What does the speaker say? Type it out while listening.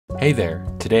Hey there,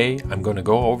 today I'm going to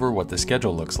go over what the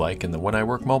schedule looks like in the When I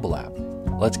Work mobile app.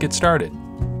 Let's get started.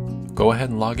 Go ahead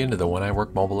and log into the When I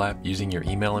Work mobile app using your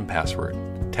email and password.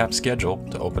 Tap Schedule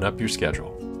to open up your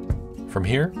schedule. From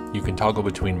here, you can toggle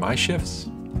between My Shifts,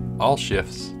 All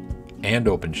Shifts, and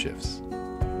Open Shifts.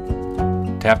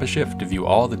 Tap a shift to view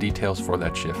all the details for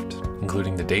that shift,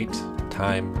 including the date,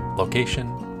 time,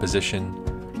 location,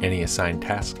 position, any assigned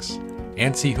tasks,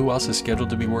 and see who else is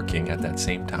scheduled to be working at that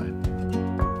same time.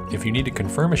 If you need to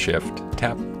confirm a shift,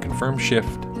 tap Confirm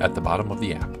Shift at the bottom of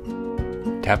the app.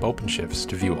 Tap Open Shifts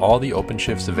to view all the open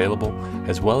shifts available,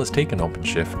 as well as take an open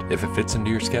shift if it fits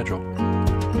into your schedule.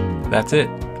 That's it.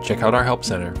 Check out our Help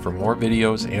Center for more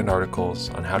videos and articles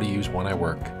on how to use When I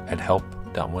Work at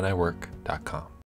help.wheniwork.com.